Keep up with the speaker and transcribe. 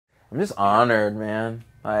I'm just honored, man.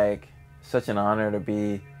 Like, such an honor to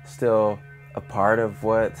be still a part of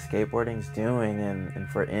what skateboarding's doing, and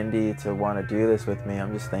for Indy to want to do this with me,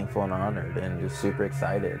 I'm just thankful and honored and just super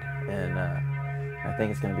excited. And I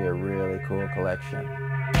think it's going to be a really cool collection.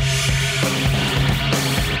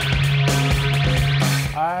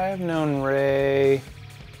 I've known Ray,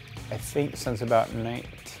 I think, since about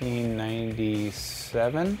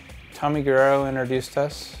 1997. Tommy Guerrero introduced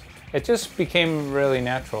us. It just became really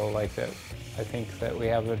natural like that. I think that we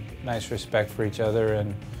have a nice respect for each other,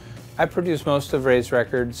 and I produce most of Ray's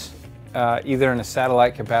records either in a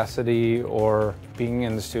satellite capacity or being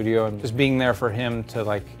in the studio and just being there for him to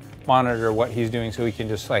like monitor what he's doing so he can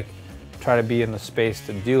just like try to be in the space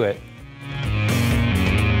to do it.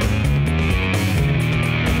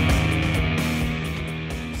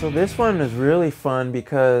 So this one is really fun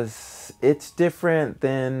because it's different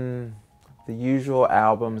than the usual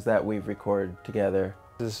albums that we've recorded together.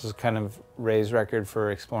 This is kind of Ray's record for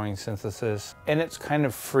exploring synthesis, and it's kind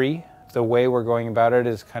of free. The way we're going about it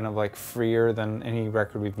is kind of like freer than any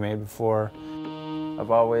record we've made before. I've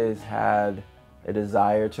always had a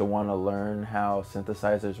desire to want to learn how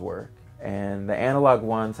synthesizers work, and the analog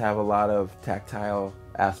ones have a lot of tactile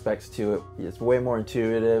aspects to it. It's way more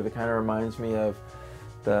intuitive. It kind of reminds me of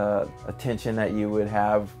the attention that you would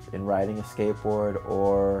have in riding a skateboard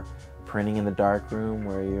or printing in the dark room,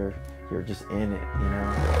 where you're just in it, you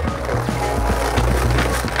know.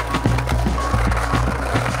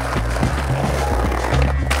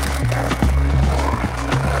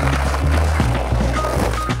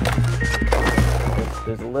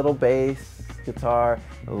 There's a little bass guitar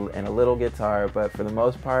and a little guitar, but for the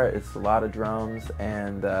most part it's a lot of drums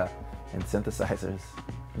and synthesizers.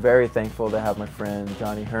 Very thankful to have my friend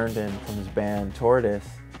Johnny Herndon from his band Tortoise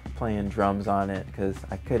playing drums on it, because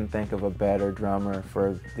I couldn't think of a better drummer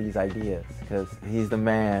for these ideas, because he's the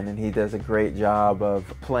man and he does a great job of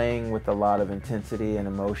playing with a lot of intensity and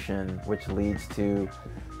emotion, which leads to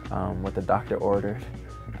what the doctor ordered.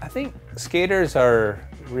 I think skaters are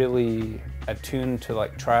really attuned to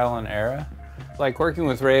like trial and error. Like working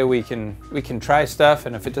with Ray, we can try stuff,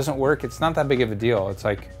 and if it doesn't work, it's not that big of a deal. It's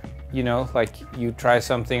like, you know, like you try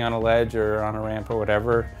something on a ledge or on a ramp or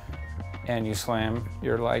whatever, and you slam,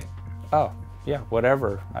 you're like, oh, yeah,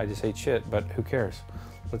 whatever. I just ate shit, but who cares?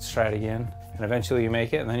 Let's try it again. And eventually you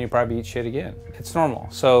make it, and then you probably eat shit again. It's normal.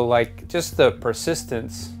 So like, just the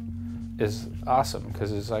persistence is awesome,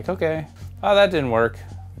 because it's like, okay, oh, that didn't work.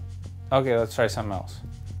 Okay, let's try something else.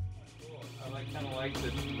 Cool. I kind of like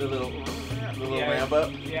the little ramp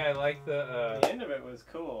up. Yeah, I like the end of it was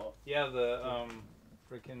cool. Yeah, the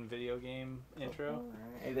freaking video game intro.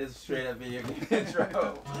 It is straight up video game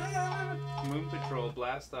intro. Moon Patrol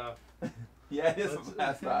blast off. Yeah, it is a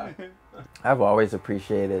blast off. I've always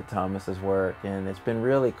appreciated Thomas's work, and it's been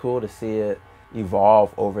really cool to see it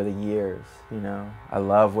evolve over the years, you know. I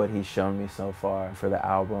love what he's shown me so far for the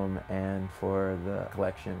album and for the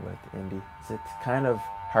collection with Indy. It's kind of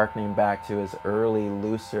harkening back to his early,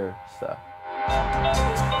 looser stuff.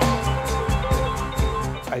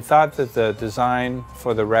 I thought that the design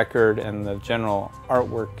for the record and the general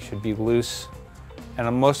artwork should be loose, and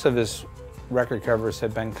most of his record covers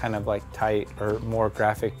have been kind of like tight or more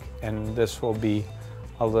graphic, and this will be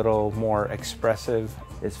a little more expressive.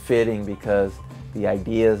 It's fitting because the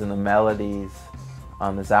ideas and the melodies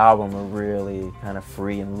on this album are really kind of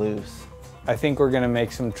free and loose. I think we're going to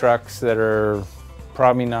make some trucks that are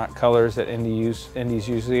probably not colors that indies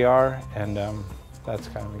usually are, and that's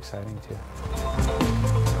kind of exciting too.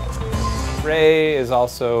 Ray is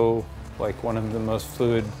also like one of the most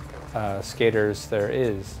fluid skaters there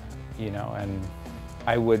is, you know, and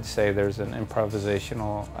I would say there's an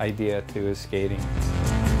improvisational idea to his skating.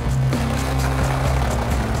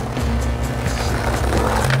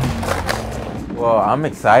 Well, I'm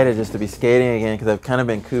excited just to be skating again, because I've kind of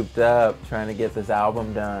been cooped up trying to get this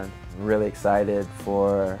album done. I'm really excited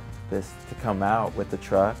for this to come out with the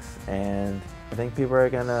trucks, and I think people are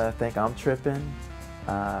gonna think I'm tripping,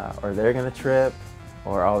 or they're gonna trip,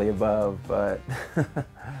 or all the above, but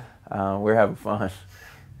we're having fun.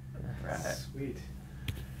 Right. Sweet.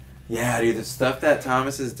 Yeah, dude, the stuff that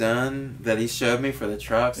Thomas has done, that he showed me for the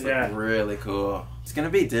trucks, look really cool. It's gonna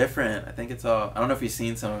be different. I think it's all, I don't know if you've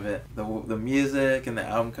seen some of it. The music and the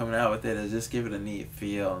album coming out with it is just give it a neat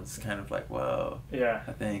feel. It's kind of like, whoa. Yeah.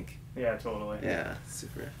 I think. Yeah, totally. Yeah,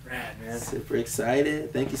 super. Rad, man. Super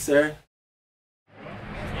excited. Thank you, sir.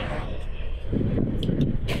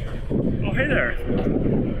 Oh, hey there.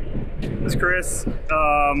 It's Chris.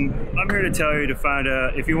 I'm here to tell you to find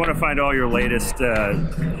if you want to find all your latest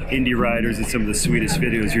indie riders and some of the sweetest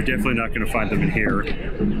videos, you're definitely not going to find them in here.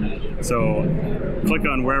 So click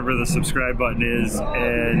on wherever the subscribe button is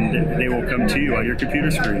and they will come to you on your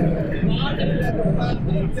computer screen.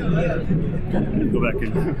 Go back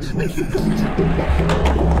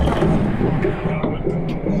in.